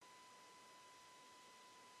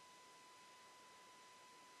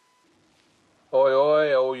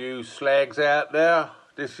you slags out there.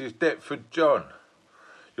 This is Deptford John.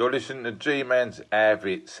 You're listening to G-Man's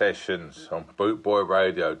Avid Sessions on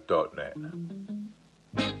bootboyradio.net.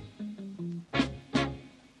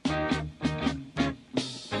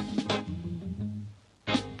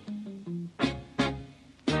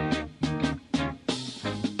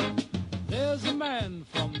 There's a man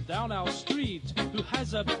from down our street who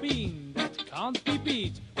has a bean that can't be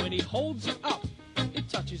beat. When he holds it up, it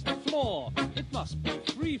touches the floor. It must be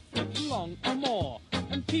 3 foot long or more.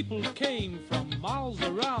 And people came from miles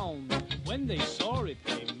around. When they saw it,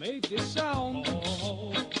 they made this sound.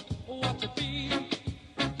 Oh, what a bean,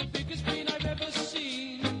 the biggest bean I've ever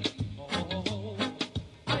seen. Oh,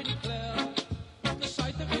 I declare, the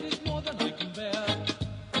sight of it is more than I can bear.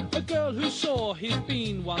 A girl who saw his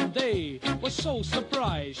bean one day was so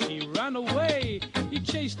surprised she ran away. He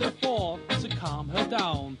chased her for to calm her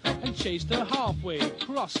down and chased her halfway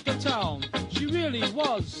across the town. She really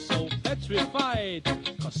was so petrified,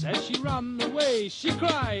 'cause as she ran away she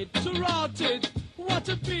cried, "So rotted, what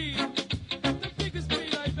a bean, the biggest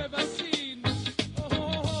bean I've ever seen.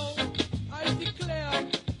 Oh, I declare,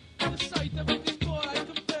 the sight of it is more I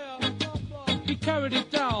can bear." He carried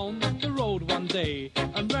it down the road one day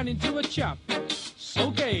and ran into a chap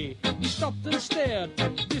so gay. He stopped and stared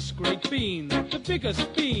at this great bean, the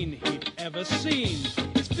biggest bean he'd ever seen.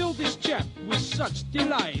 It filled this chap with such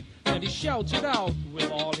delight that he shouted out with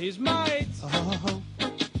all his might,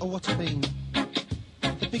 Oh, what a bean,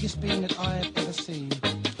 the biggest bean that I have ever seen.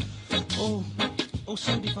 Oh,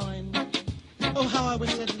 so divine. Oh, how I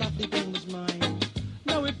wish that lovely bean was mine.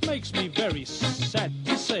 Now it makes me very sad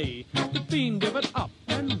to say the bean withered up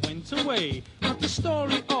and went away. But the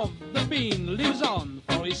story of the bean lives on,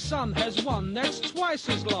 for his son has one that's twice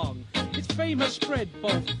as long. Its fame has spread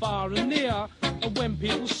both far and near, and when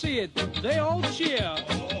people see it, they all cheer.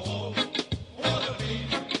 Oh, what a bean,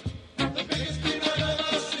 the biggest bean I've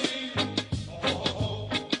ever seen. Oh,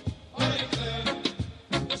 I declare,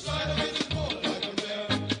 the sight of it is more than I can bear.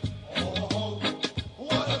 Oh,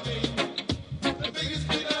 what a bean, the biggest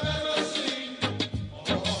bean I've ever seen.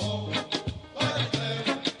 Oh, I declare,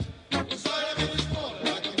 the sight of it is more than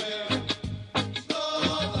I can bear.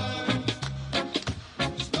 Snowland,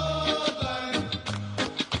 Snowland,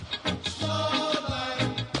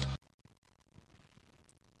 Snowland.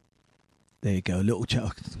 There you go, a little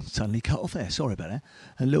suddenly cut off there, sorry about that.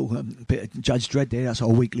 A little bit of Judge Dredd there, that's our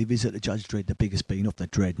weekly visit to Judge Dredd, the biggest bean off the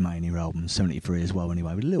Dredd Mania album, 73 as well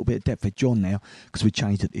anyway. With a little bit of Deptford John now, because we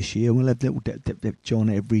changed it this year, we'll have little Deptford John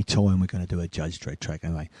every time we're going to do a Judge Dredd track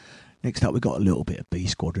anyway. Next up we've got a little bit of B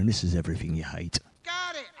Squadron, this is Everything You Hate.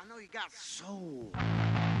 Got it! I know you got soul.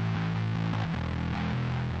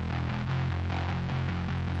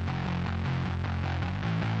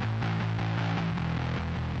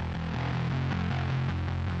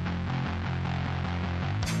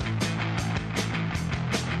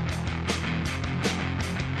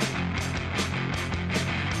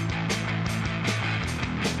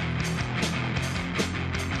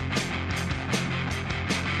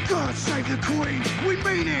 God save the Queen, we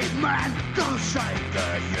mean it, man. God save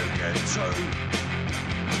the Union too.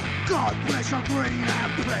 God bless our green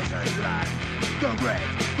and pleasant land, the red,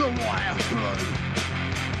 the white and blue.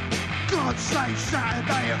 God save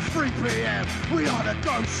Saturday at 3 p.m. We are the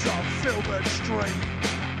ghosts of Filbert Street.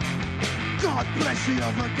 God bless the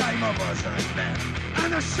other game of us and them,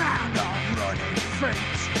 and the sound of running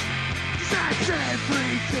feet. That's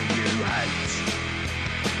everything you hate,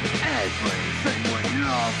 everything we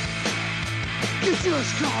love. You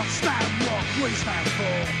just can't stand what we stand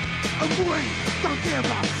for, and we don't give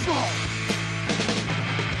a fuck.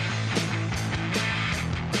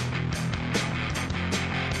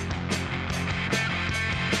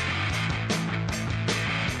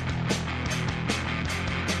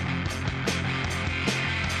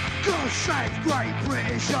 God save great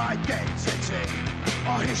British identity,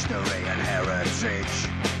 our history and heritage.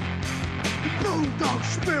 Bulldog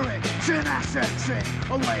spirit, tenacity,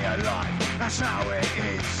 a way of life, that's how it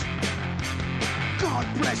is. God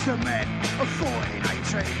bless the men of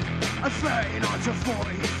 1418 and 39 to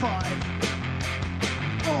 45.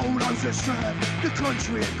 All those that serve the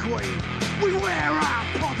country and queen, we wear our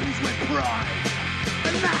poppies with pride.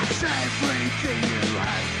 And that's everything you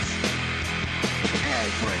hate,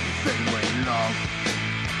 everything we love.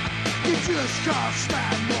 You just can't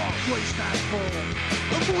stand what we stand for,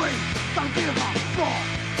 and we don't give a fuck.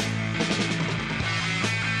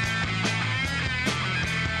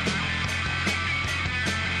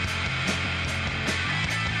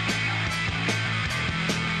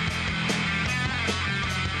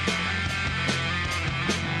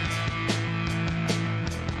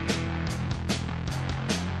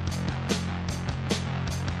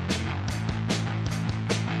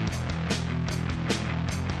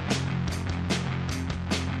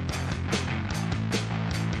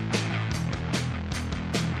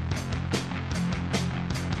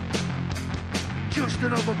 just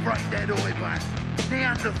another brain-dead oiback.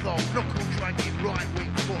 Neanderthal, knuckle-dragging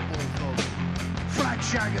right-wing football thug. Flag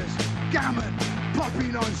shaggers, gammon, poppy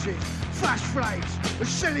nonsense, flash flags, the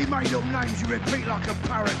silly made-up names you repeat like a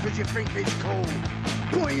parrot because you think it's cool.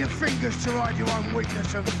 Pointing your fingers to hide your own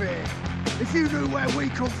weakness and fear. If you knew where we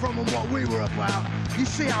come from and what we were about, you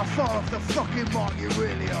see how far off the fucking mark you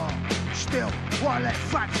really are. Still, why let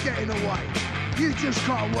facts get in the way? You just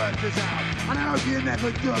can't work us out, and I hope you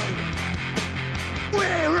never do.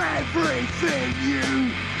 We're everything you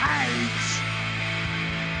hate!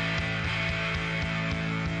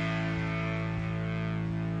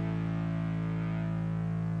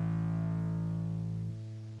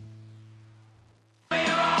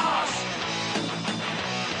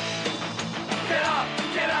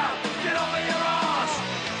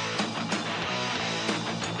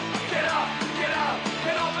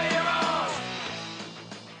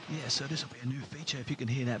 So this will be a new feature. If you can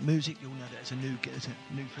hear that music, you'll know that there's a new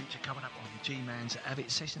feature coming up on the G-Man's Avid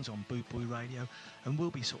Sessions on Boot Boy Radio, and we'll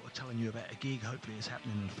be sort of telling you about a gig. Hopefully it's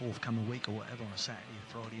happening in the forthcoming week or whatever, on a Saturday,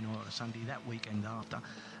 a Friday night or a Sunday, that weekend after,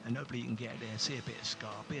 and hopefully you can get out there, see a bit of ska,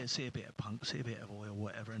 see a bit of punk, see a bit of oil,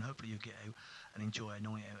 whatever, and hopefully you get out and enjoy a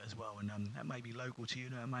night out as well. And that may be local to you,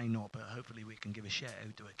 no, it may not, but hopefully we can give a shout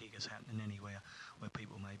out to a gig that's happening anywhere where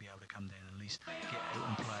people may be able to come down and at least get out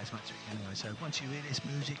and play as much as we can anyway. So once you hear this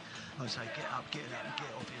music, I would say get up and get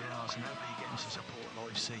off your arse, and hopefully you get into support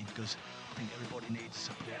live scene, because I think everybody needs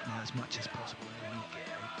support now as much as possible when you get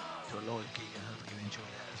out to a live gig, and hopefully you enjoy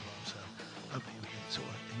that as well. So hopefully you can sort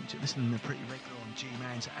of listen to pretty regular on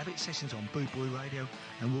G-Man's Avid Sessions on Boot Boy Radio,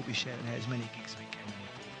 and we'll be shouting out as many gigs as we can in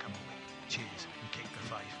the forthcoming week. Cheers and keep the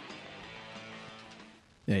faith.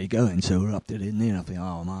 There you go, and so we're up to the near enough the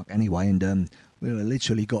hour mark anyway, and we've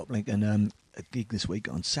literally got like a gig this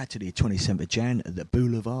week on Saturday, 27th of Jan at the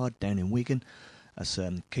Boulevard down in Wigan. That's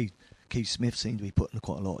Keith Smith seems to be putting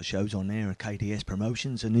quite a lot of shows on there, and KDS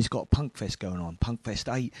Promotions, and he's got Punk Fest going on. Punk Fest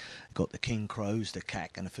 8, got the King Crows, the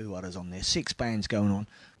CAC, and a few others on there. 6 bands going on,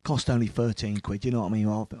 cost only 13 quid, you know what I mean?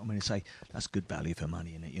 I'm going to say that's good value for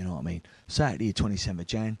money, innit, you know what I mean? Saturday, 27th of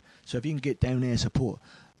Jan, so if you can get down there, support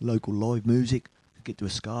local live music, get to a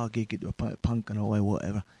ska gig, get to a punk and all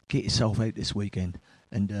whatever, get yourself out this weekend,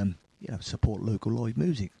 and support local live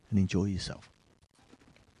music and enjoy yourself.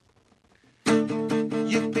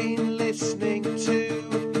 You've been listening to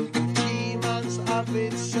G-Man's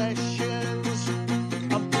Avid Sessions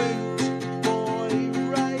on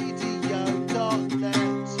bootboyradio.net.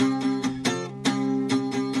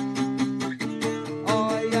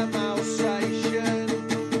 I am Alsatian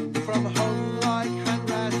from home like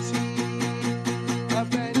Hanratty.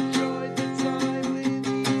 I've enjoyed the time with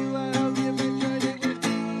you. I hope you've enjoyed it with me.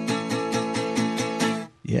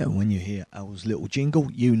 Yeah, when you hear Al's little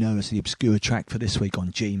jingle, you know it's the obscure track for this week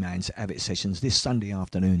on G-Man's Avid Sessions, this Sunday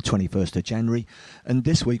afternoon, 21st of January. And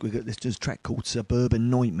this week we've got this track called Suburban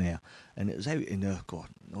Nightmare, and it was out in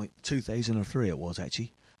 2003 it was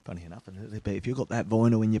actually. Funny enough, but if you've got that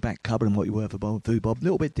vinyl in your back cupboard and what you were for Bob, a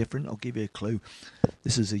little bit different, I'll give you a clue.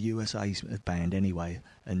 This is a USA band anyway,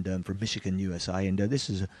 and from Michigan, USA, and this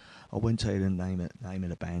is I won't tell you the name of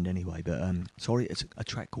the band anyway, but sorry, it's a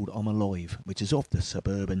track called I'm Alive, which is off the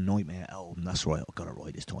Suburban Nightmare album. That's right, I've got it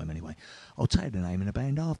right this time anyway. I'll tell you the name of the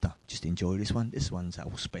band after. Just enjoy this one. This one's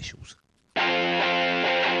our specials.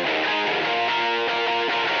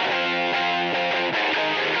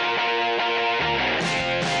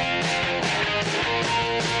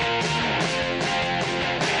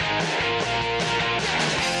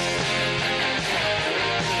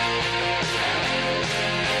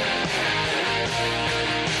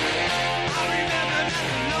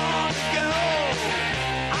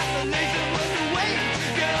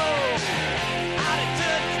 Out of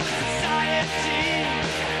touch with society,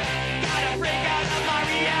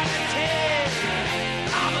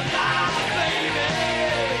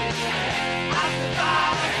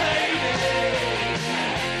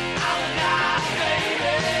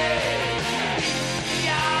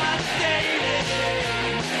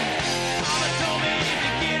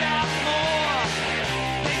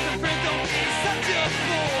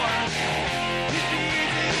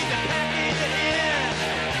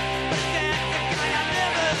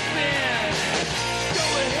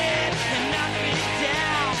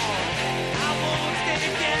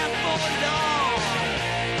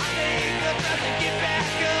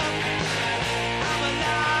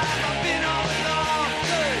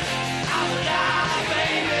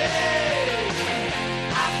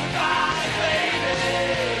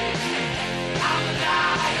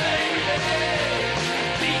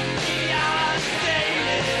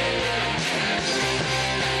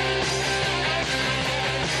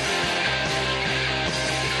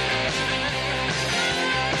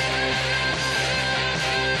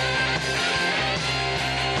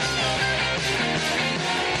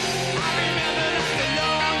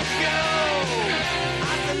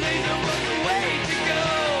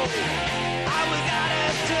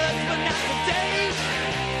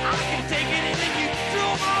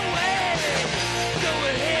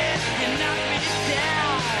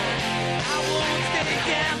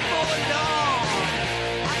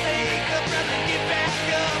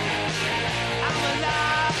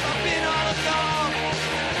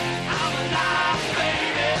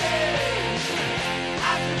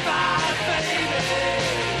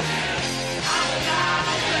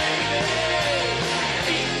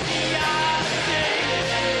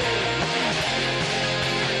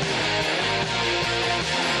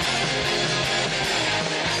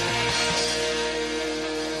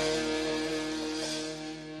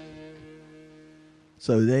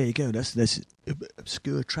 So there you go. That's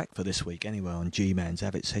obscure track for this week anyway on G-Man's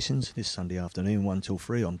Avid Sessions this Sunday afternoon 1 till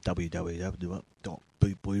 3 on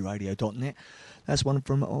www.bootboyradio.net. That's one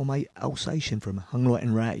from our mate Alsatian from Hung Light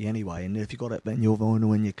and Ratty anyway, and if you got it in your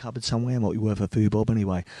vinyl in your cupboard somewhere, might be worth a few bob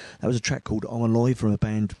anyway. That was a track called I'm Alive from a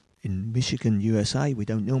band in Michigan, USA. We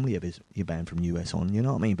don't normally have your band from US on, you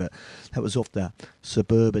know what I mean, but that was off the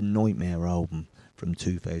Suburban Nightmare album from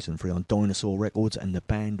 2003 on Dinosaur Records, and the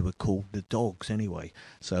band were called The Dogs anyway.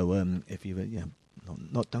 So if you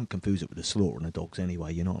don't confuse it with the Slaughter and the Dogs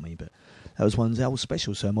anyway, you know what I mean, but that was one's our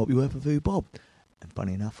special, so it might be worth a few bob. And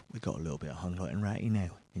funny enough, we got a little bit of Hung Light and Ratty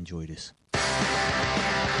now. Enjoy this.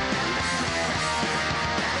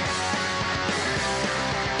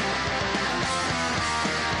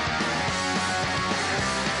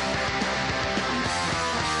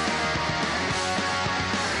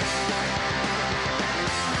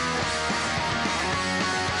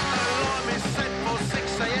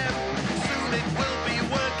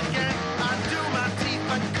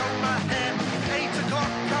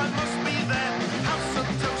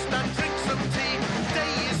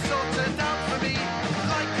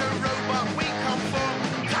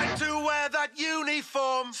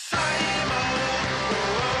 Uniform, same old,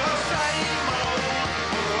 same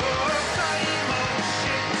old, same old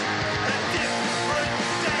shit, a different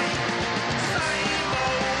day. Same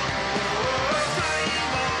old,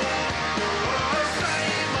 same old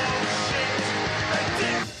shit, a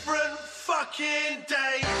different fucking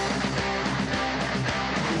day.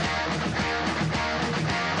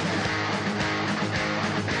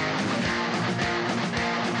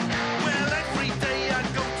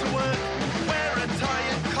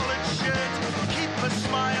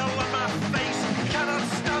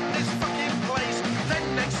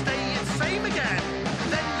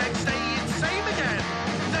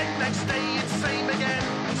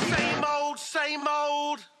 Same old, same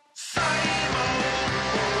old, same old,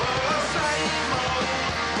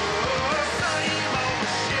 same old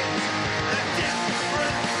shit, a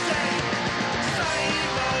different day.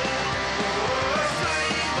 Same old,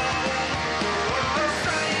 same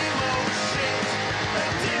old shit, a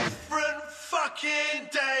different fucking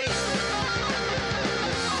day.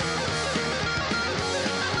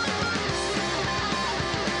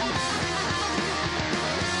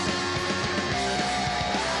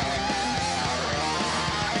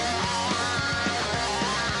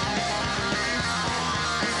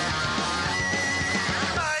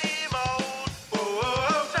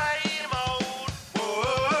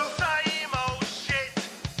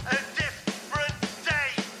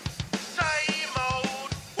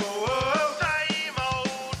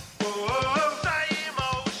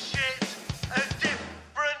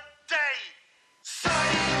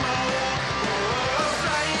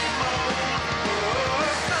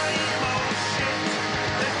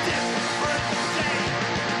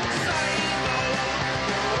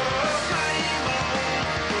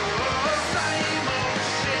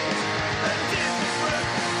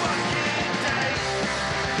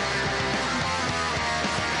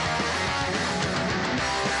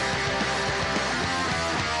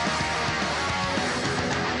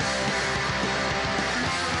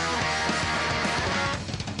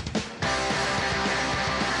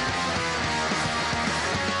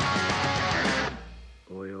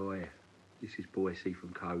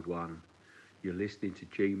 From Code 1. You're listening to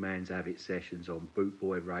G-Man's Avid Sessions on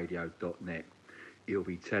bootboyradio.net. He'll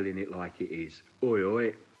be telling it like it is. Oi,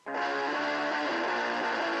 oi.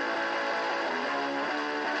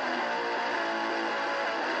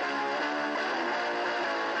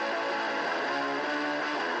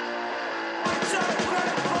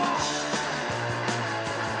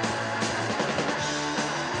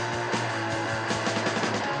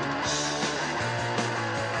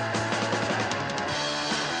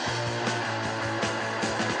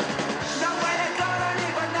 Nowhere to go, don't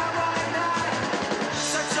even know right now.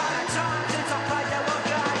 So try to time since I played, they were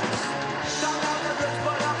gone.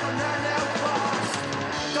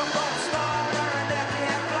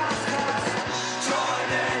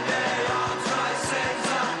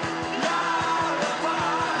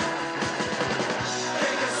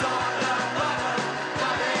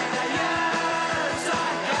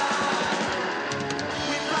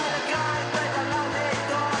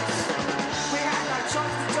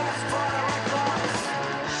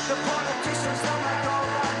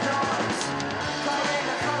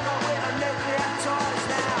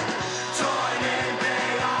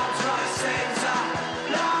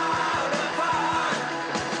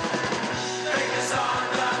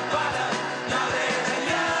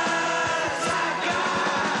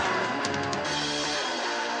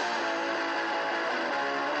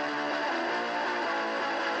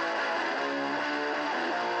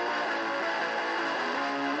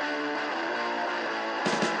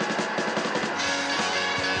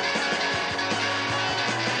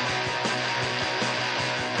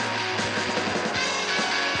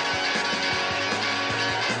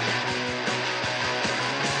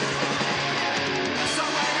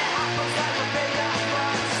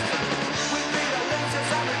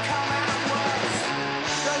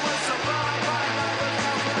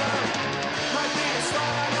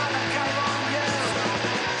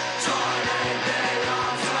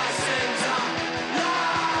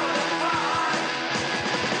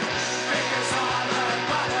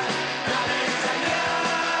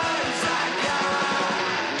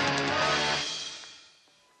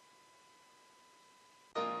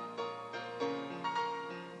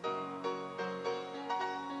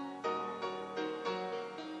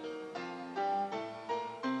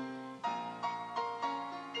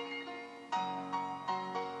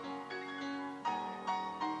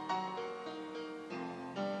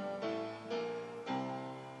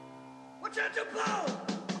 Attention, blow! Not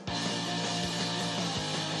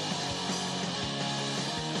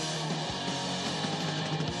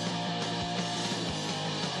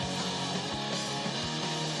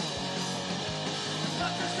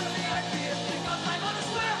just to the idea, think of my honest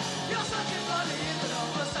swear. You're searching for the internet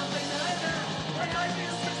for something that I know. And I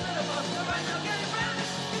feel such that about the right now getting around it.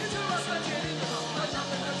 You two are searching in the dark, but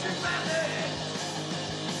nothing that you found it.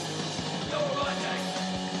 You're right, Jake.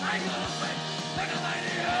 I ain't gonna fight. Make a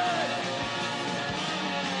maniac.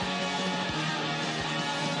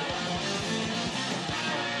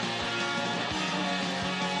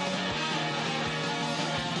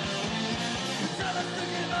 Tell us to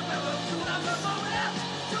give up and we'll do another moment out.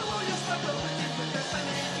 To all your struggle with it, with your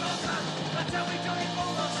family and your time. Until we join it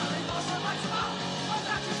all on something more so much more. I'm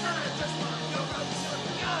not just trying to just one. Your road is yours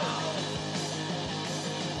to go.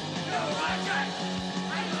 You're right, Jack.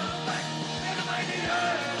 I ain't gonna look back. Make a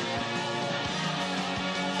maniac.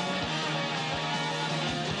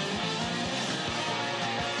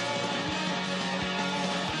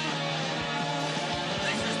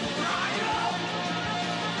 This is the trial.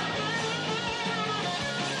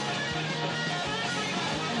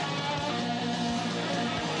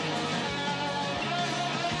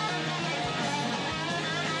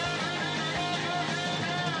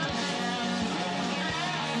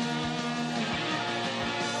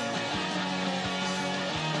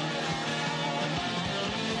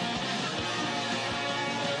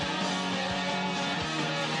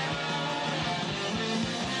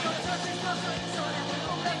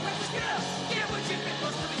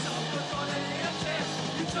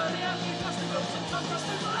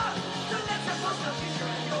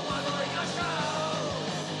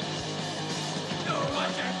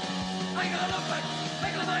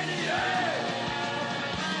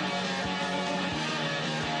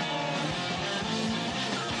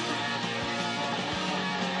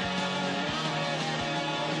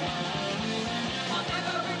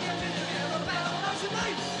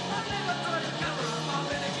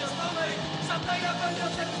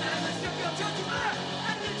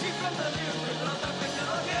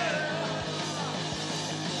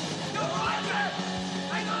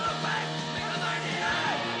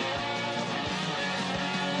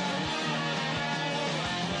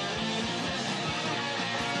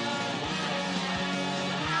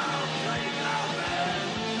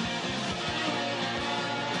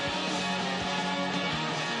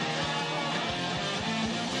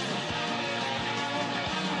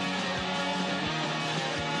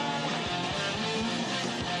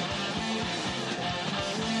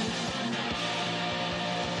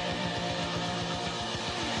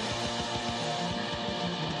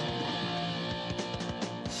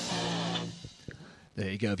 There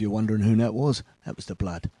you go, if you're wondering who that was the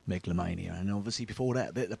Blood, Megalomania. And obviously before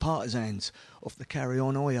that, the Partisans off the Carry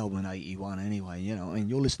On Oi album in 81 anyway, you know what I mean?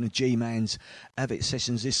 You're listening to G-Man's Avid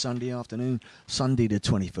Sessions this Sunday afternoon, Sunday the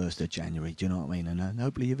 21st of January, do you know what I mean? And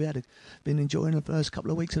hopefully you've been enjoying the first couple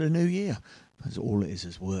of weeks of the new year. Because all it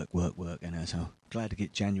is work, you know, so glad to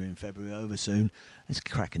get January and February over soon. Let's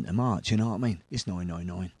crack into March, you know what I mean? It's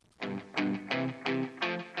 999.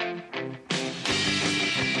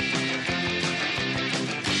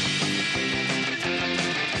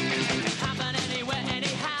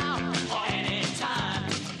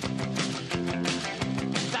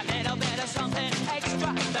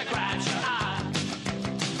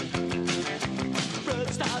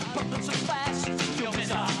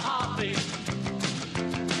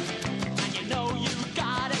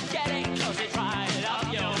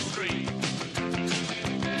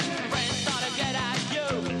 Friends start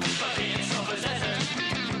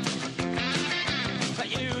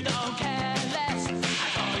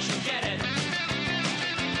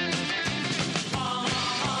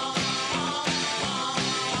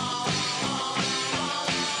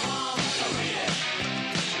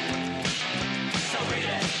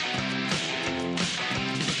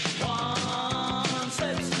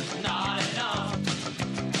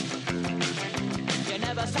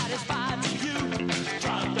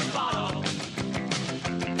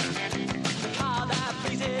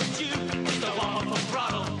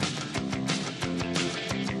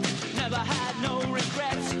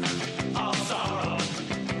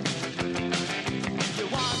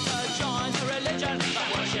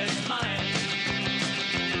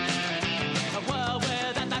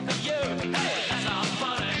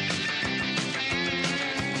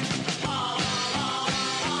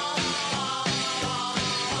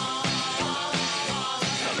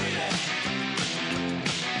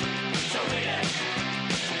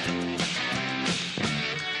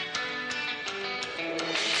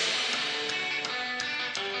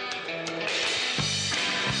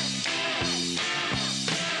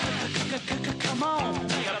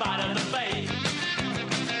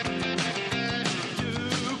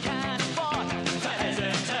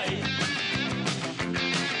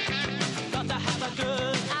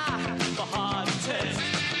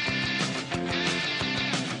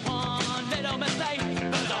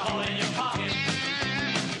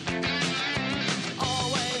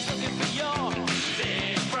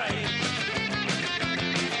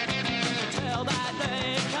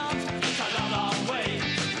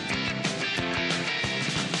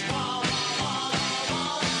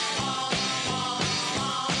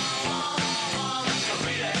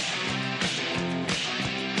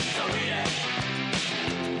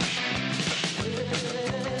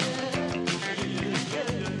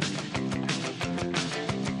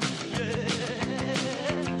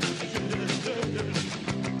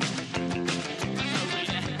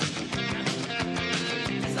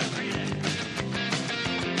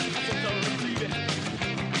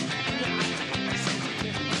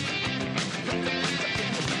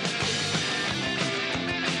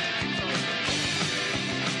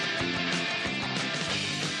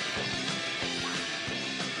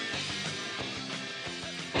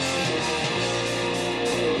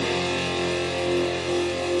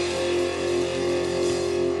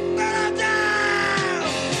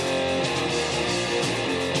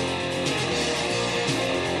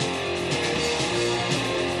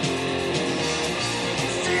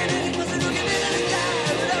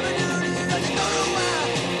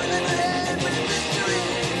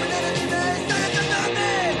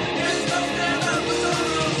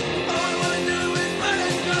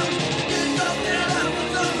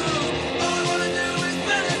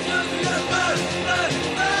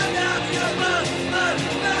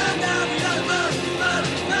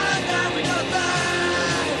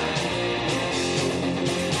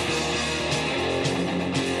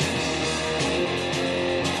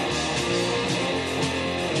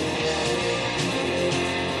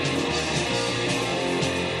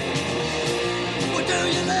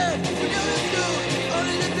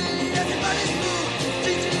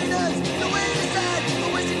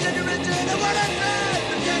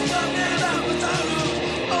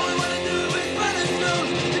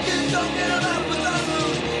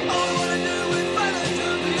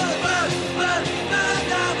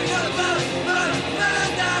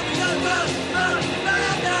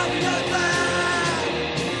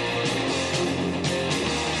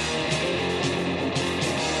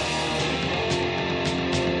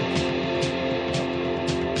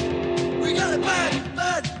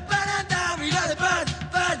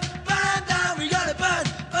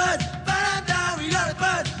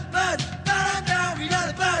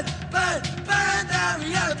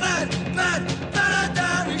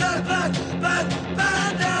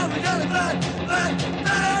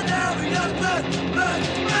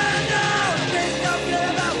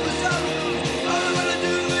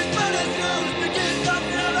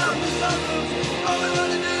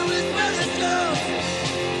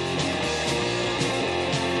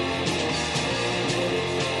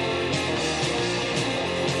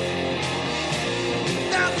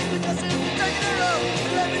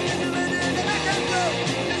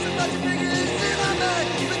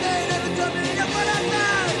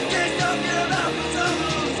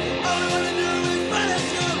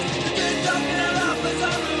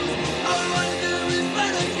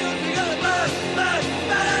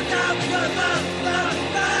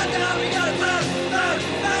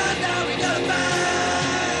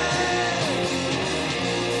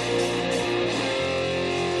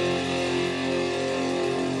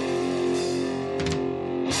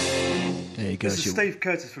go. This is Steve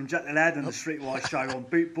Curtis from Jack the Lad and the Streetwise Show on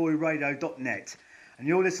bootboyradio.net. And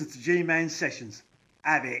you're listening to G-Man Sessions.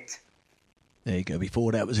 Have it. There you go.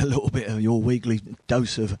 Before that was a little bit of your weekly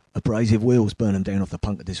dose of Abrasive Wheels, Burn 'em Down off the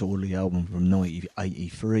Punk of Disorderly album from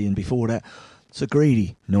 1983. And before that, So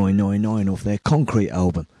Greedy 999 off their Concrete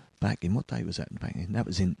album. Back in, what day was that? Back in, that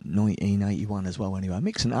was in 1981 as well anyway.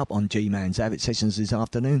 Mixing it up on G-Man's Avid Sessions this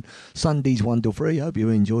afternoon. Sundays 1 till 3. Hope you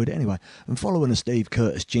enjoyed it anyway. And following a Steve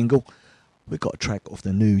Curtis jingle, we've got a track off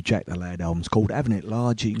the new Jack the Lad album. It's called Having It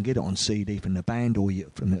Large. You can get it on CD from the band, or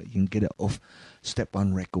you can get it off Step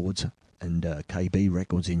 1 Records and KB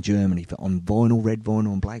Records in Germany on vinyl, red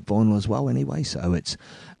vinyl and black vinyl as well anyway. So it's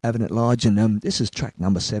Having It Large, and this is track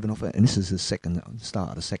number 7 off it, and this is the start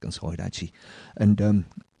of the second side actually. And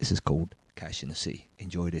this is called Cash in the Sea.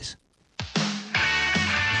 Enjoy this.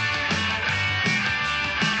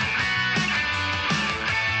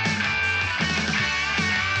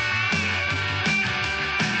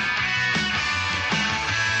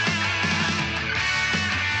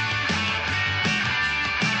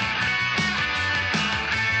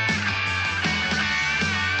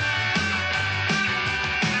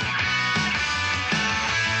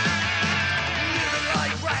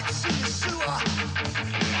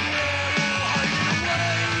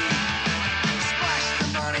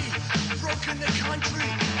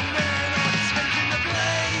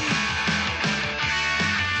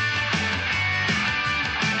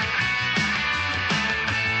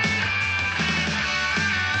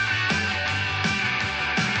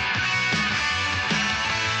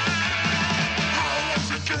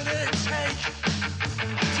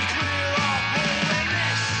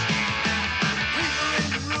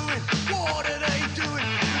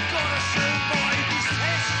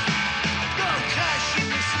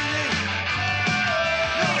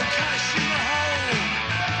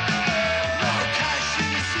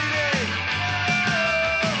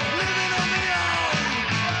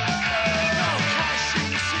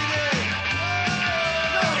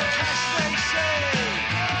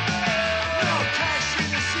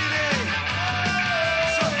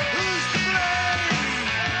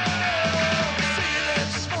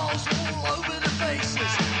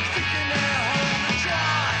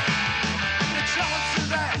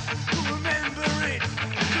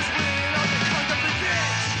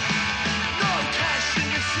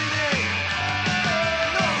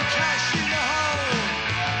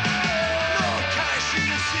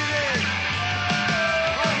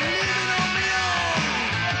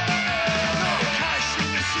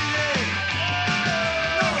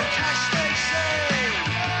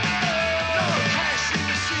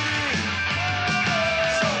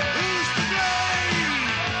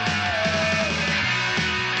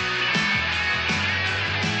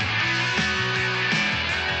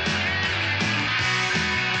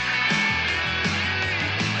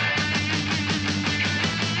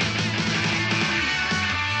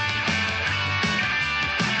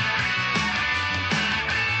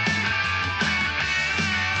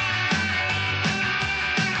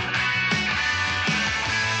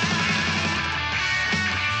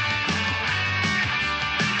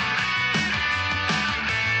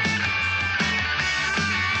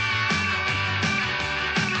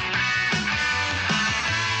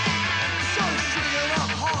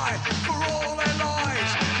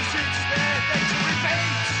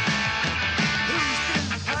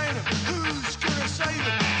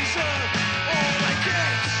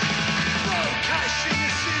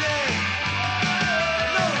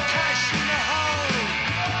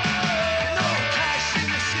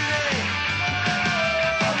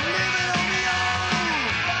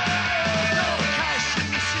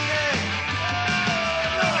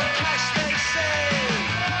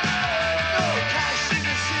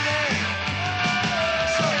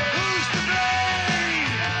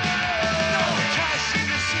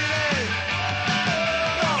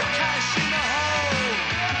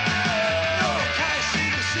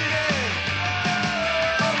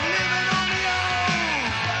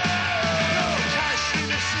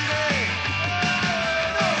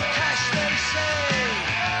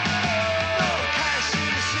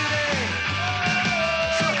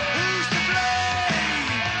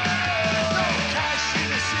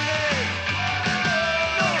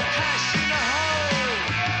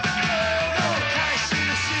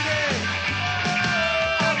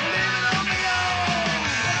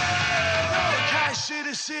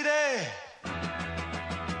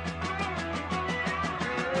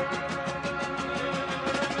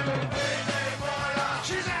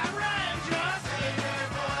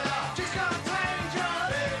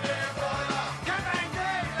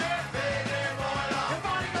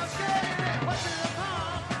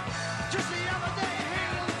 Just the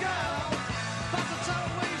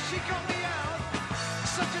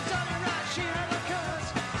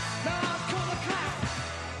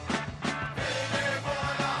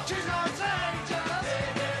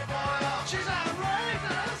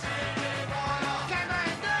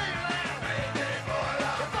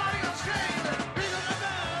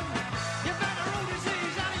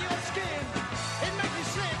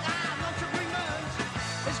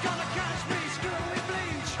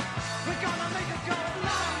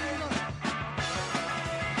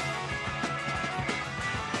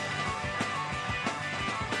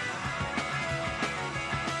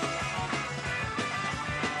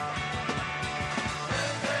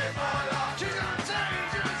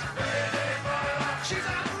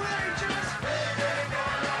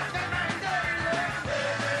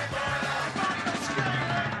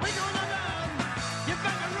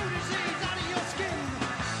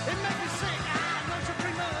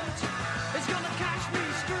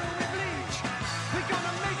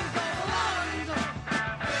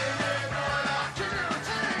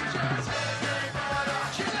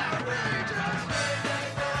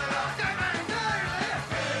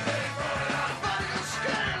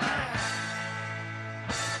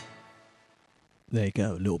There you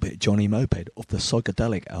go, a little bit of Johnny Moped off the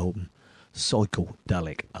Psychedelic album,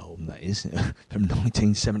 that is, from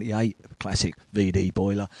 1978, classic VD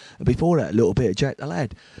Boiler. And before that, a little bit of Jack the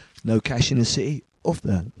Lad, No Cash in the City, off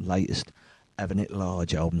the latest Having It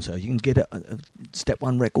Large album. So you can get it at Step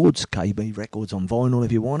 1 Records, KB Records on vinyl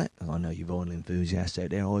if you want it. I know you vinyl enthusiasts out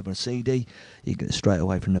there, either a CD, you can get it straight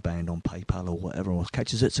away from the band on PayPal or whatever, or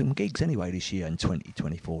catch us at some gigs anyway this year in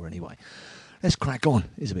 2024 anyway. Let's crack on.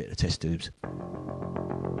 Here's a bit of the Test Tubes.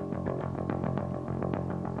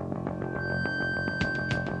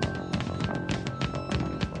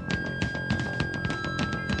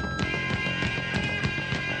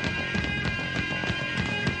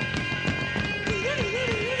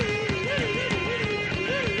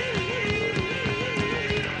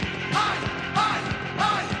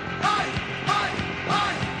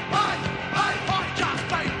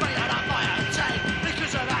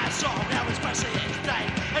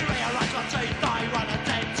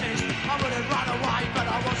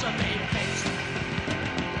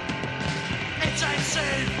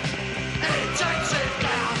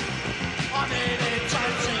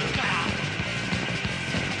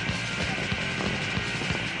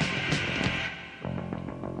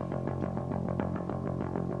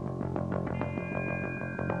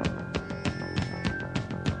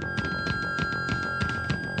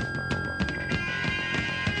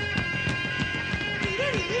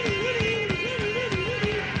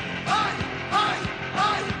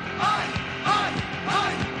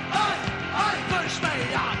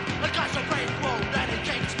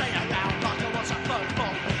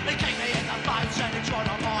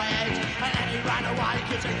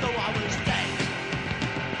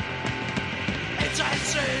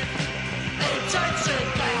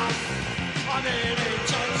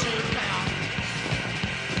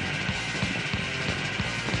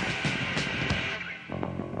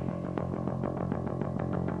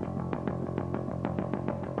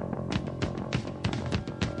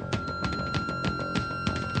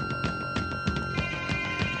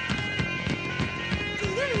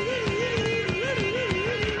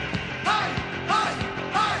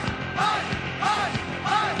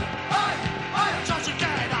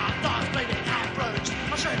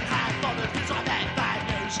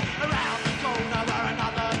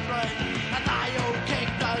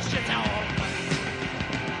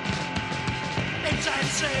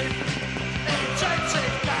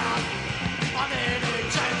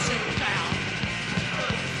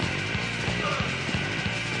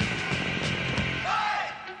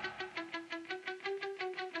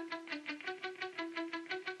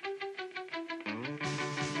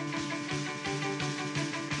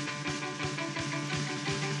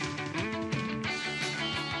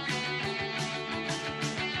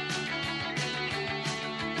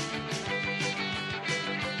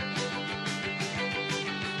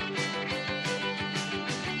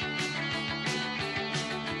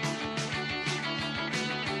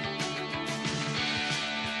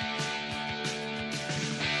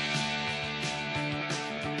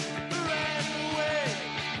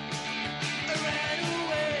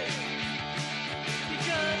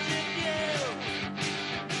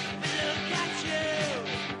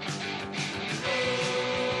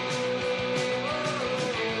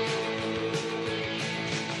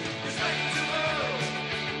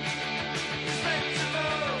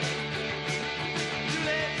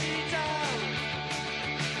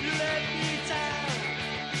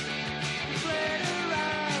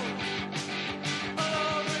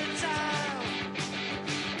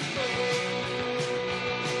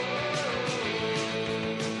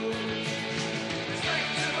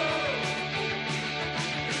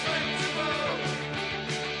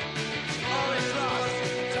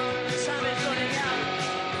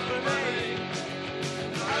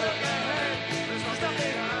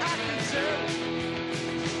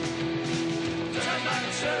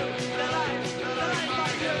 The life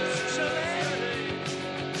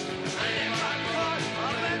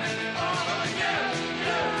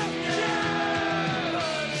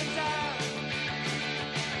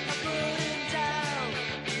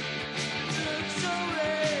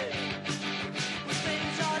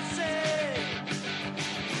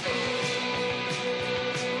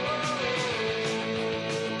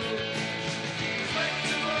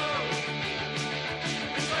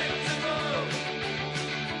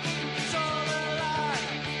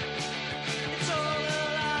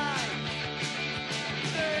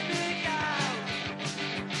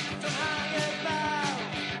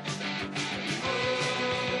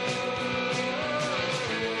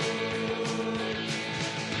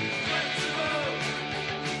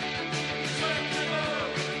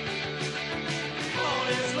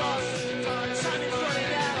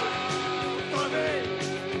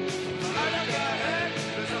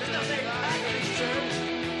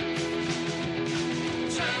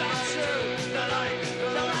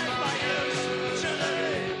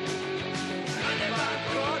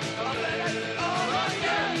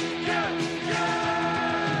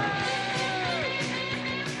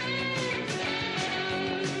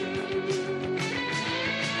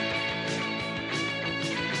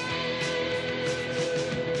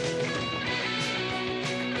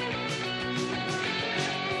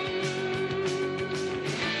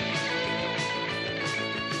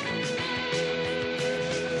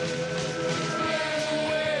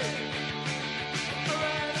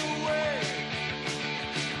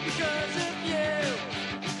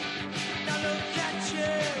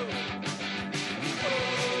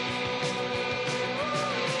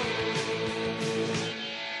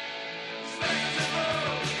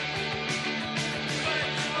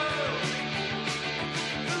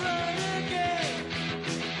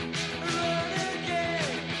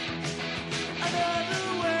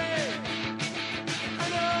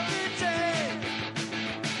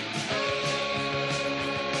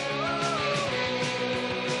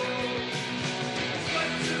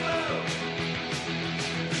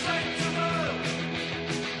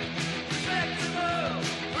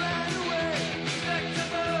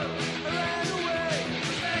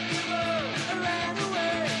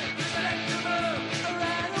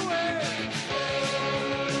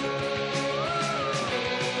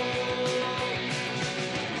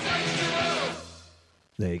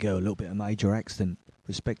There you go, a little bit of Major Accident,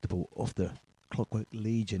 respectable, off the Clockwork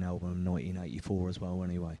Legion album 1984 as well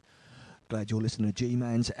anyway. Glad you're listening to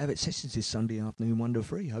G-Man's Avid Sessions this Sunday afternoon, 1 to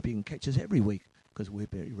 3. Hope you can catch us every week, because we're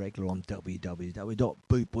very regular on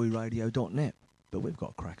www.bootboyradio.net. But we've got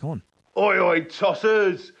to crack on. Oi, oi,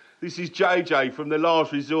 tossers! This is JJ from The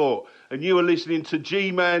Last Resort, and you are listening to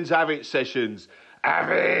G-Man's Avid Sessions.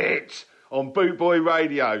 Avid! On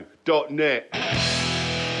bootboyradio.net.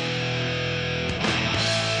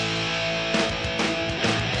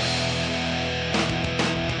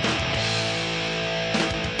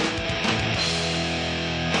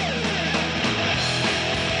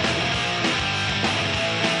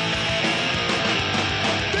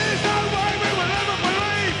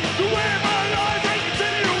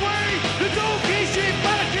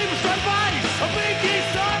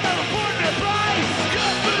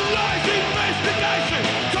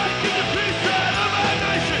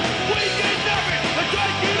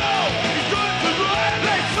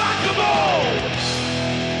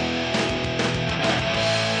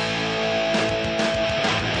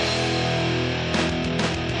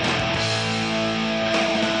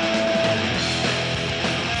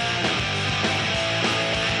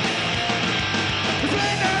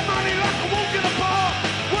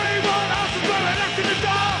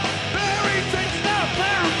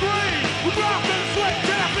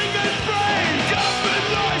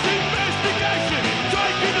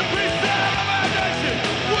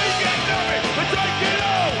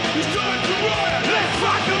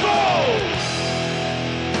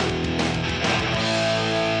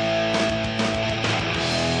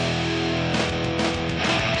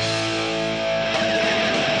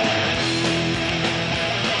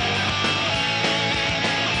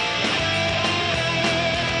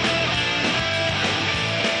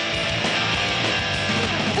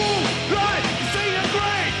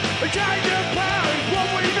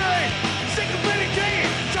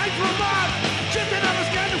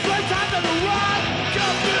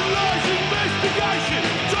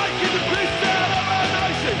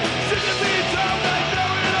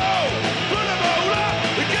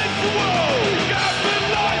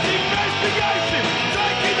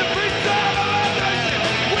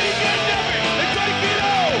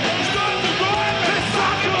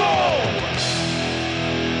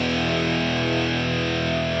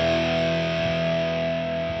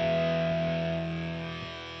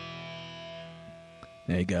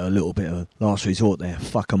 There you go, a little bit of Last Resort there.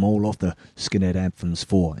 Fuck 'em all off the Skinhead Anthems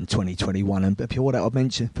 4 in 2021. And before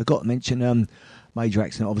that, forgot to mention Major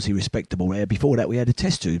Accident, obviously respectable there. Before that, we had the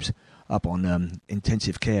Test Tubes up on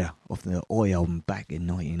Intensive Care off the Oi album back in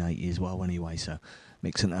 1980 as well. Anyway, so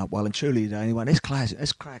mixing it up well and truly today. Anyway, let's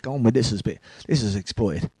crack on with this. This is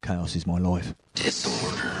Exploited. Chaos is my life.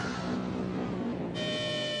 Disorder.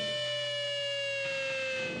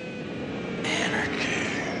 Anarchy.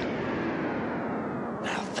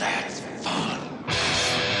 Now that's fun.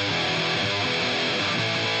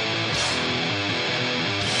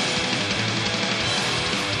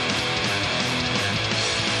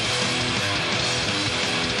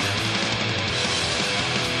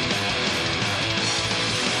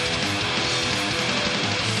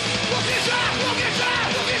 Look at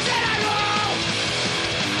that, I know!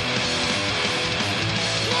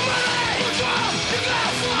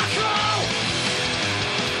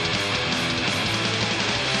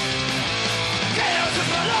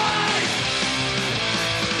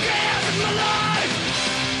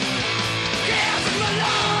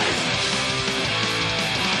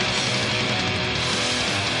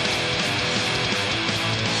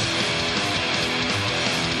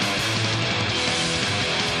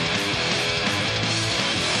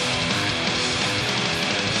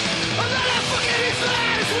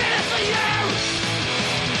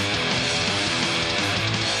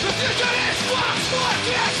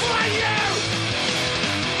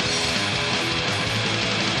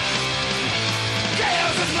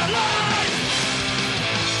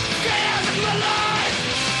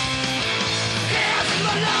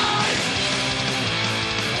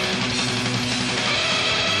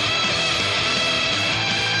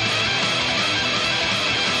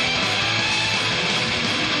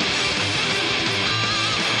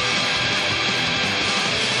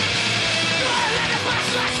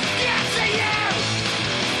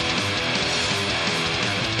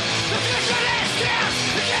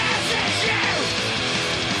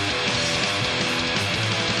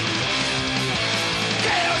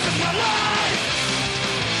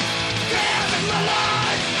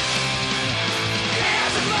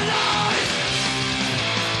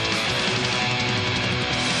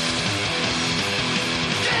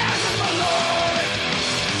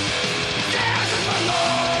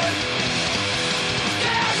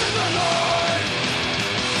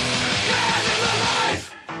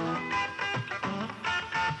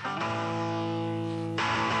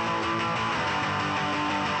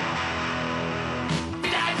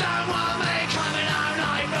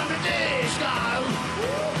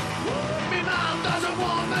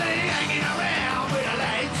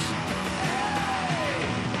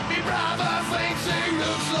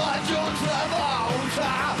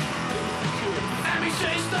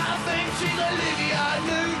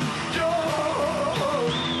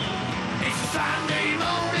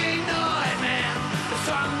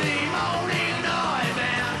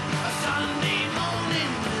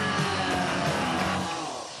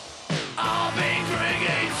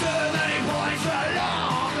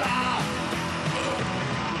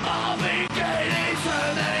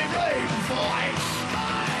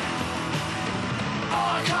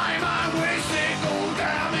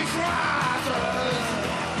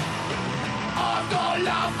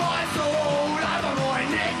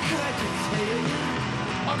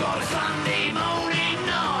 Sunday morning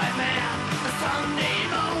nightmare. A Sunday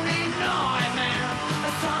morning nightmare.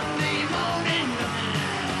 A Sunday morning nightmare.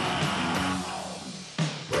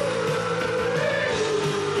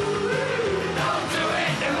 Don't do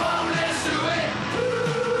it, they won't let us do it.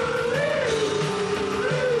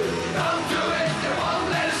 Don't do it, they won't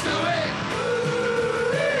let us do it.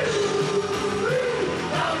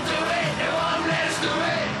 Don't do it, they won't let us do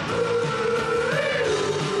it.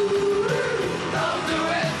 Don't do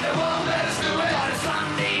it, they won't let us do it. Got a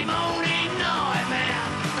Sunday morning nightmare.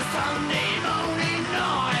 A Sunday morning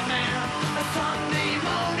nightmare. A Sunday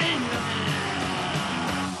morning nightmare.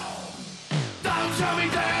 Don't tell me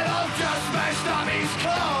that I've just smashed up his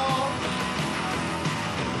car.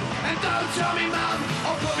 And don't tell me, mum,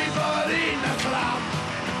 I'll put me bird in the club.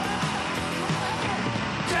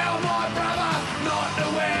 Tell my brother not to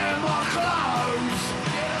wear my clothes.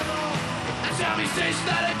 And tell me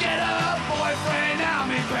sister to get her boyfriend out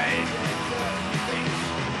me bed.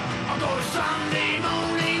 I've got a Sunday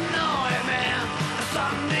morning nightmare. A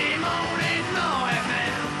Sunday morning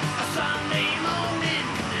nightmare. A Sunday morning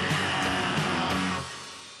nightmare.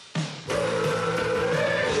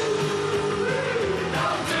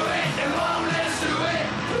 Don't do it, they won't let us do it.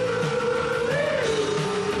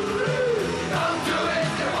 Don't do it,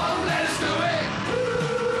 they won't let us do it.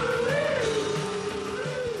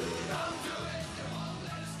 Don't do it, they won't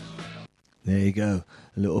let us do it. There you go.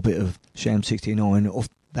 A little bit of Sham 69 off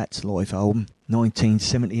That's Life album,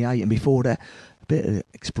 1978. And before that, a bit of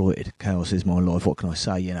Exploited. Chaos Is My Life. What can I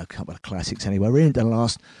say? You know, a couple of classics anyway. We're into the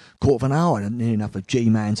last quarter of an hour and near enough of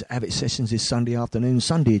G-Man's Avid Sessions this Sunday afternoon,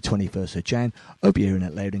 Sunday 21st of Jan. Hope you're hearing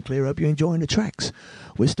that loud and clear. Hope you're enjoying the tracks.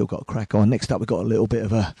 We've still got a crack on. Next up, we've got a little bit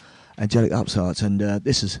of Angelic Upstarts, and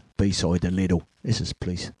this is B-side The Little. This is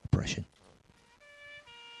Police Oppression.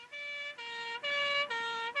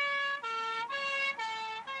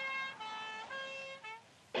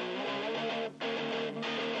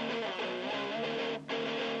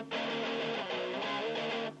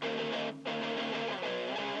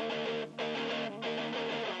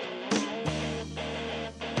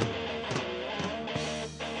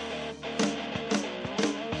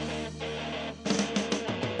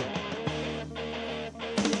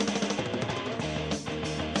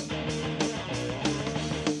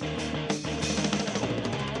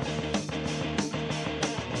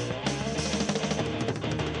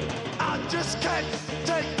 I just can't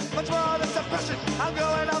take much more of this oppression. I'm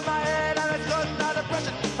going on my head and it's good, not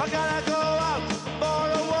depression. I gotta go out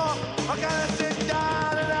for a walk. I gotta sit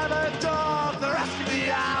down and have a talk. They're asking me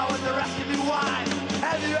how and they're asking me why.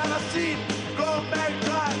 Have you ever seen grown men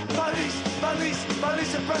cry? Police, police,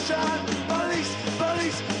 police oppression. Police,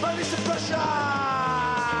 police, police oppression.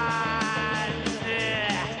 Yeah.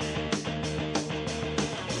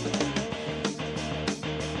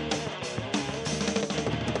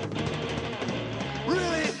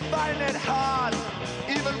 Really find it hard,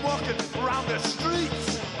 even walking around the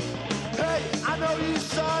streets. Hey, I know you,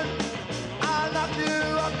 son. I'll knock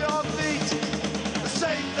you off your feet. The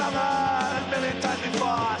same number a million times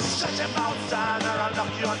before. Shut your mouth, son, or I'll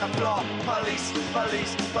knock you on the floor. Police,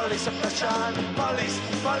 police, police oppression. Police,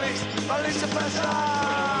 police, police oppression.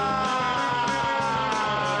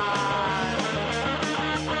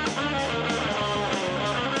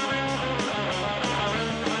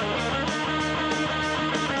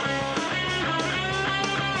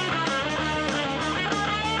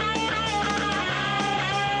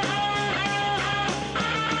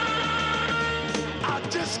 I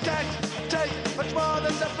just can't take much more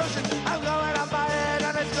than depression. I'm going on my head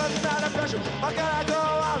and it's just not depression. I gotta go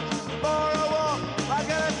out for a walk. I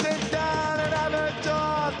gotta sit down and have a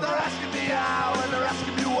talk. They're asking me how and they're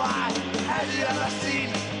asking me why. Have you ever seen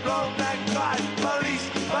grown men cry? Police,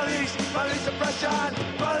 police, police oppression.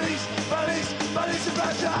 Police, police, police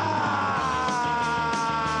oppression.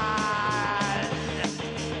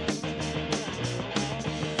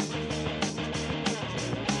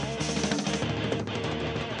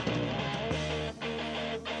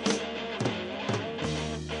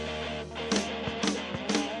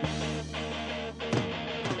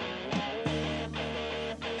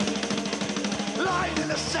 Lying in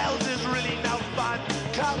the cells is really no fun.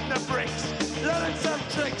 Counting the bricks, learning some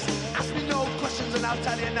tricks. Ask me no questions and I'll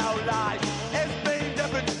tell you no lies. It's been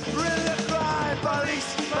different, really a crime.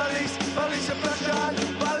 Police, police, police oppression.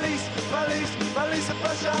 Police, police, police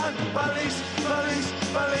oppression. Police, police,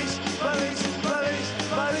 police, police, police,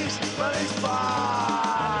 police, police, police.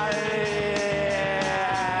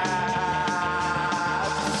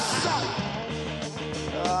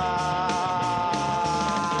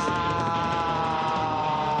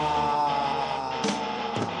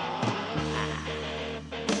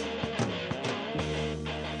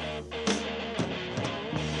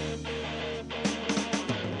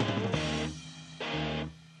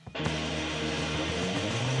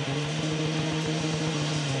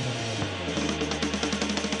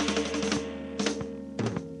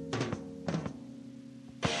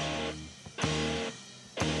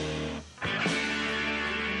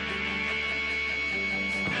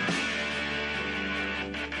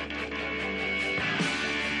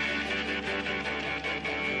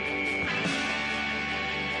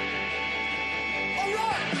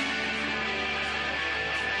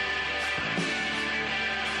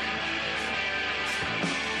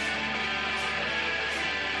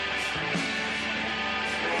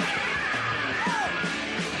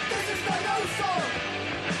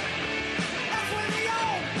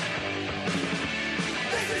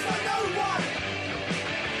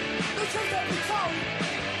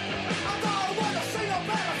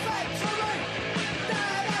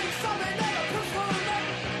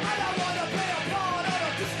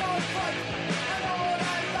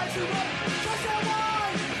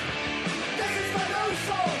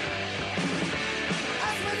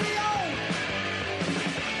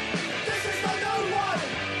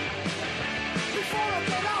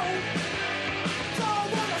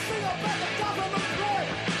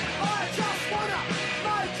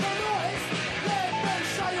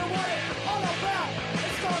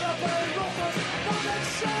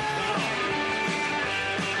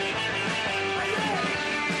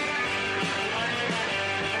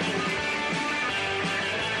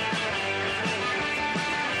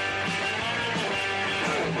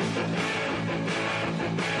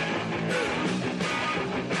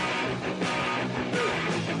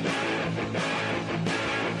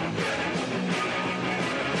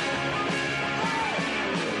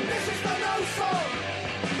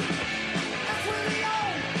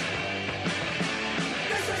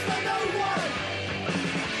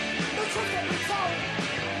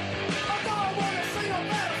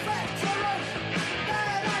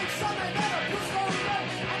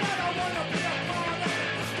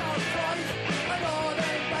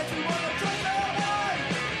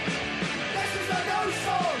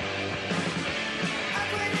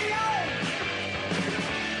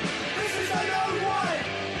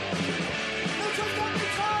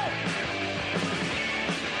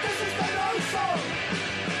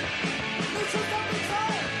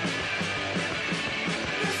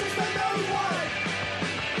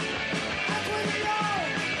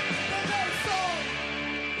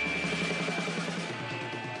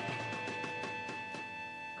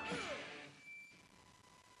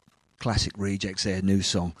 classic rejects there, new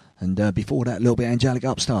song. And before that, a little bit Angelic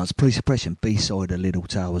Upstarts, Pre-Suppression, B-side of Little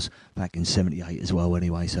Towers, back in 78 as well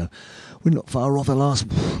anyway. So we're not far off the last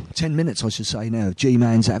 10 minutes, I should say now.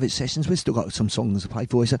 G-Man's Avid Sessions, we've still got some songs to play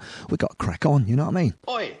for you, so we've got to crack on, you know what I mean?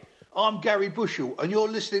 Oi, I'm Gary Bushell, and you're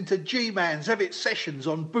listening to G-Man's Avid Sessions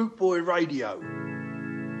on Bootboy Radio.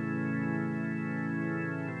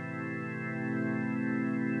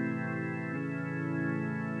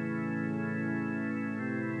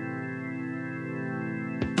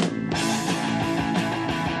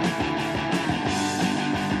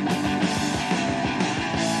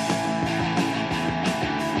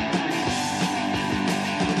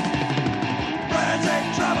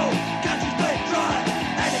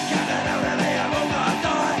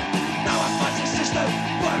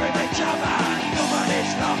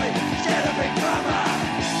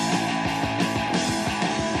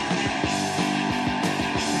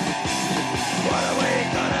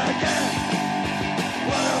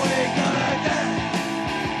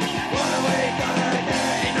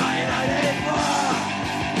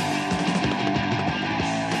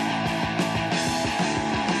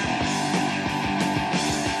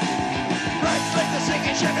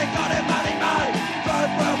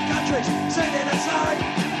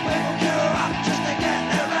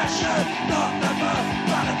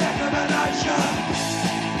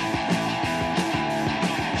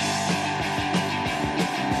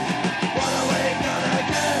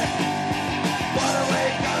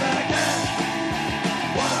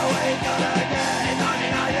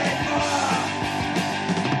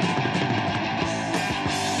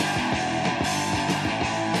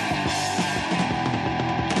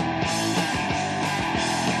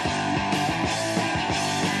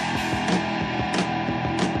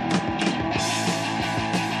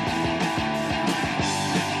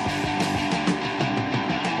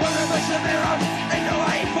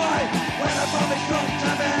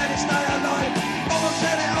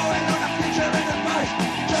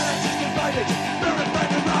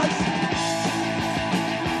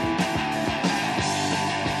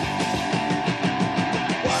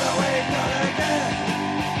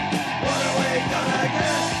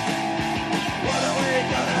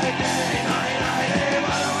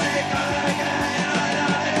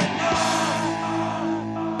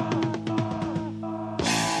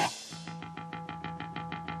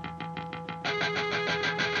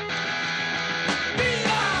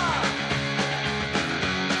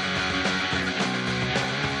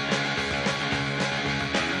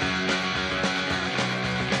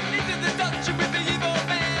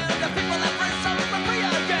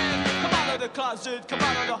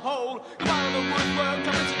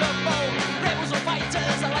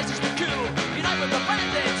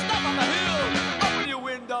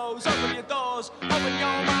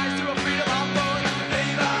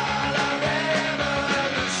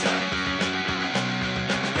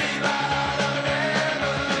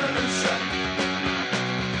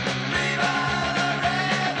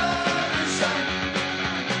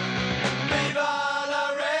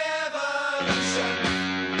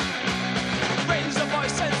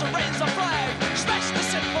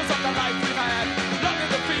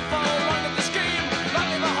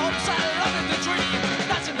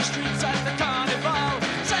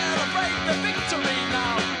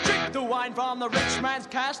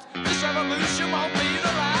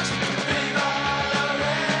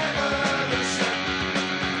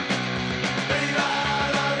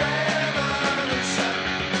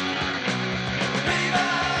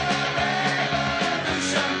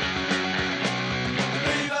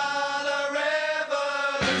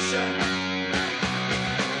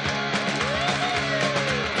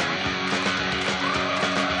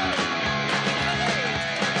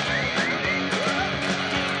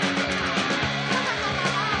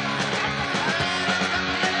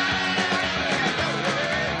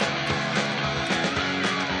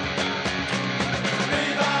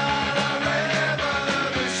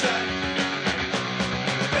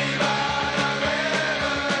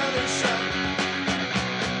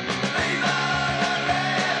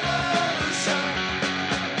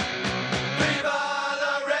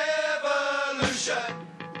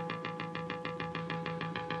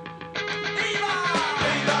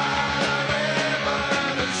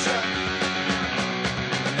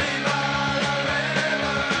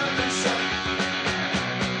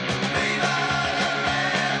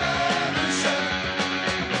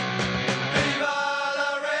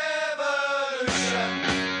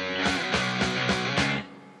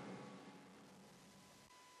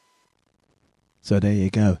 So there you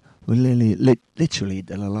go. We're literally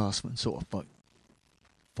the last one, sort of like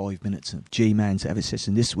 5 minutes of G-Man's Avid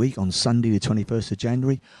Session this week on Sunday the 21st of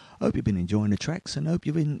January. Hope you've been enjoying the tracks and hope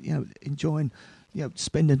you've been enjoying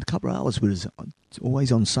spending a couple of hours with us,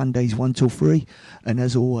 always on Sundays 1 till 3. And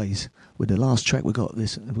as always, with the last track we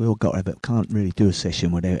can't really do a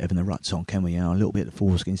session without having the Ruts on, can we? A little bit of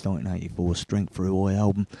Foreskins 1984 Strength Through Oi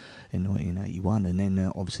album in 1981, and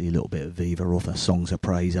then obviously a little bit of Viva off a Songs of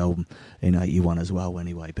Praise album in 81 as well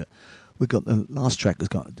anyway. But we've got the last track that's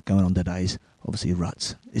got going on today is obviously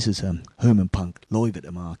Ruts. This is Herman Punk live at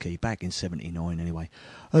the Marquee back in 79 anyway.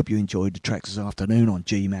 Hope you enjoyed the tracks this afternoon on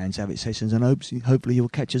G-Man's Avid Sessions, and hopefully you'll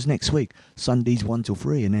catch us next week, Sundays 1 till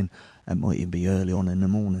 3, and then it might even be early on in the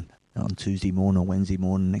morning, on Tuesday morning or Wednesday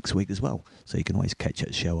morning next week as well. So you can always catch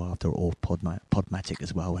the show after, or Podmatic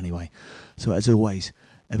as well anyway. So as always,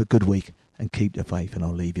 have a good week and keep the faith, and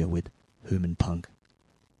I'll leave you with Herman Punk.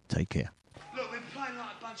 Take care. Look, we're playing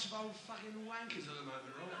like a bunch of old fucking wankers at the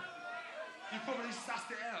moment, right? You probably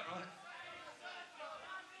sussed it out, right?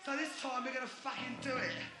 So this time we're gonna fucking do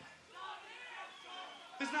it.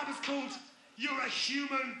 This number's called You're a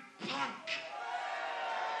Human Punk.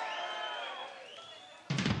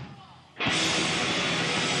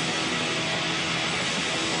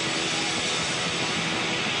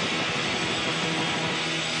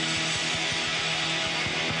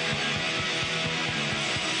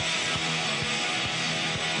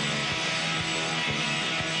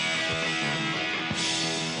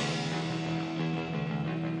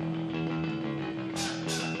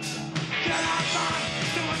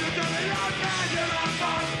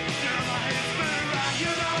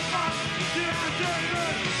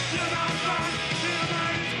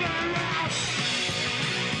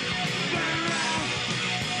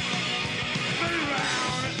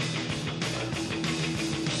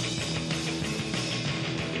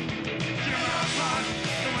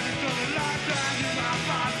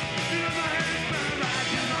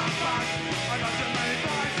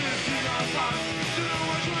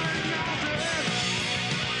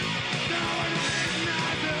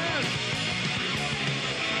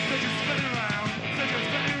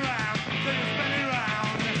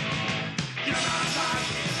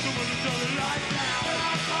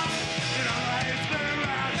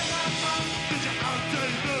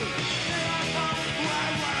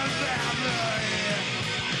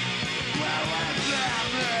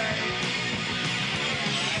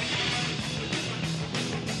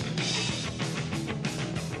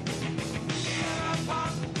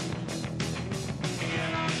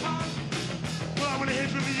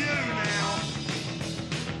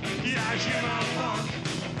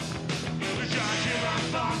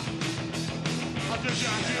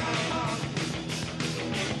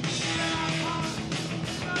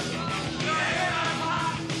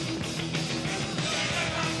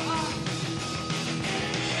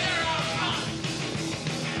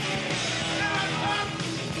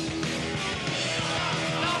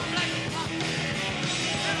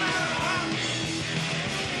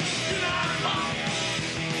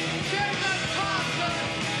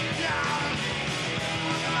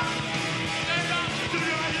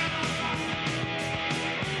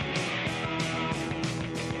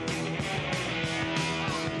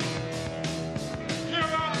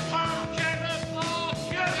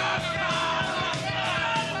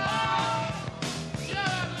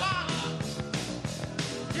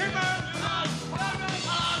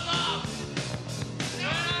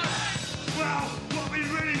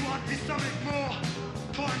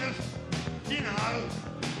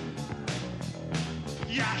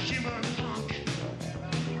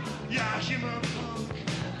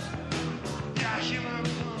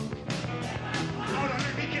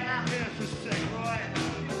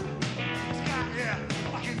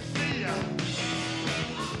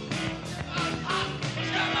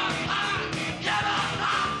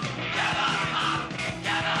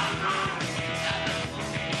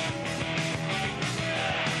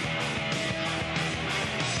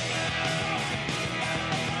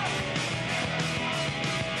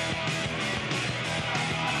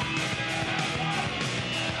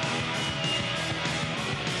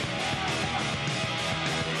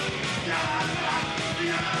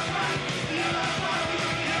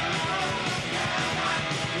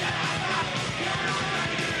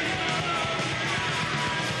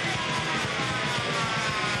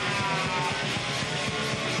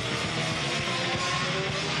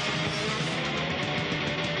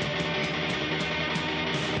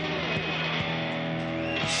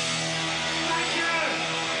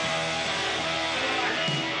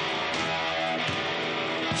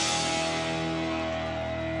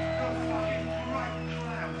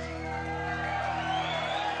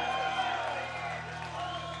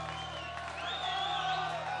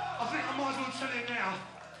 might as well tell you now.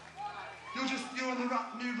 You're on the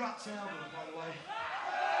new Ruts album, by the way.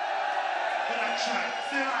 Get that track.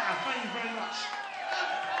 See you later. Thank you very much.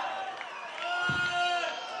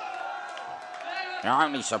 You're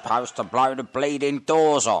only supposed to blow the bleeding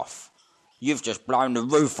doors off. You've just blown the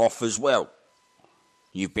roof off as well.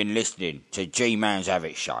 You've been listening to G-Man's Have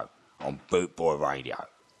It Show on Bootboy Radio.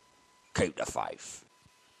 Keep the faith.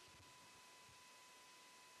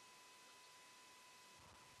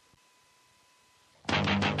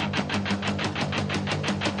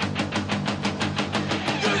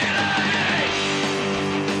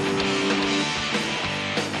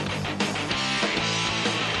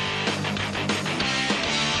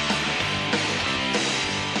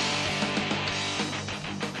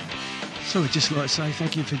 So we'd just like to say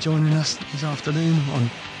thank you for joining us this afternoon on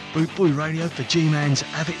Bootboy Radio for G-Man's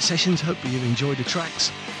Avid Sessions. Hope you enjoyed the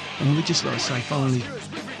tracks. And we'd just like to say finally,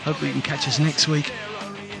 hope you can catch us next week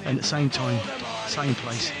and at the same time, same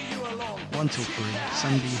place, 1 till 3,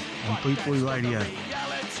 Sunday on Bootboy Radio.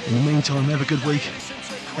 In the meantime, have a good week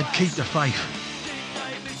and keep the faith.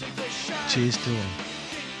 Cheers to all.